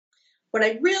What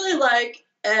I really like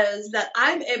is that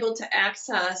I'm able to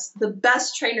access the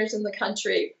best trainers in the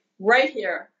country right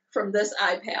here from this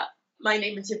iPad. My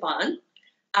name is Yvonne.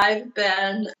 I've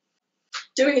been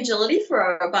doing agility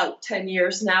for about 10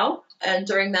 years now. And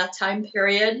during that time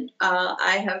period,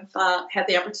 I have had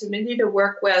the opportunity to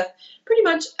work with pretty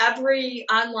much every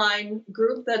online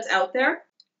group that's out there.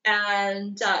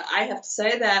 And I have to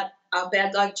say that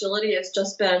Bad Dog Agility has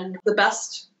just been the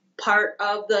best part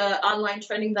of the online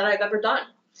training that I've ever done.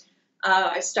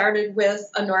 I started with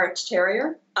a Norwich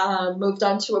Terrier, moved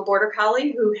on to a Border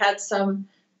Collie who had some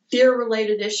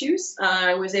fear-related issues.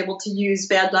 I was able to use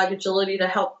Bad Dog Agility to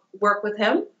help work with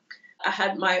him. I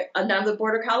had another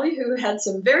Border Collie who had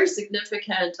some very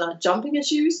significant jumping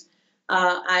issues.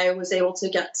 I was able to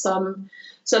get some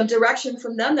direction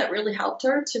from them that really helped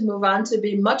her to move on to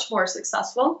be much more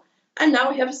successful. And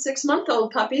now we have a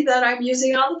 6-month-old puppy that I'm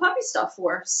using all the puppy stuff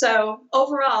for. So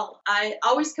overall, I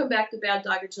always come back to Bad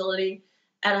Dog Agility,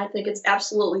 and I think it's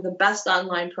absolutely the best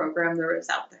online program there is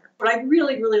out there. What I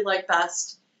really, really like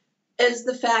best is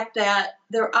the fact that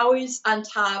they're always on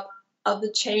top of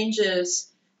the changes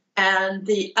and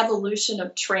the evolution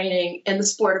of training in the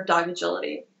sport of dog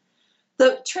agility.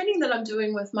 The training that I'm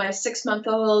doing with my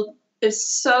 6-month-old is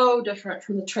so different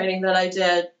from the training that I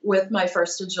did with my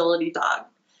first agility dog.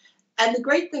 And the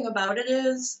great thing about it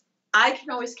is I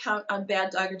can always count on Bad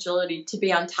Dog Agility to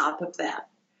be on top of that.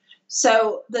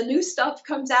 So the new stuff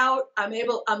comes out, I'm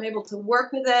able to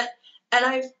work with it,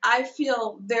 and I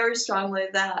feel very strongly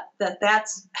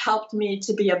that's helped me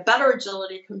to be a better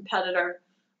agility competitor,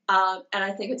 and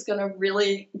I think it's going to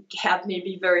really have me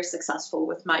be very successful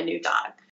with my new dog.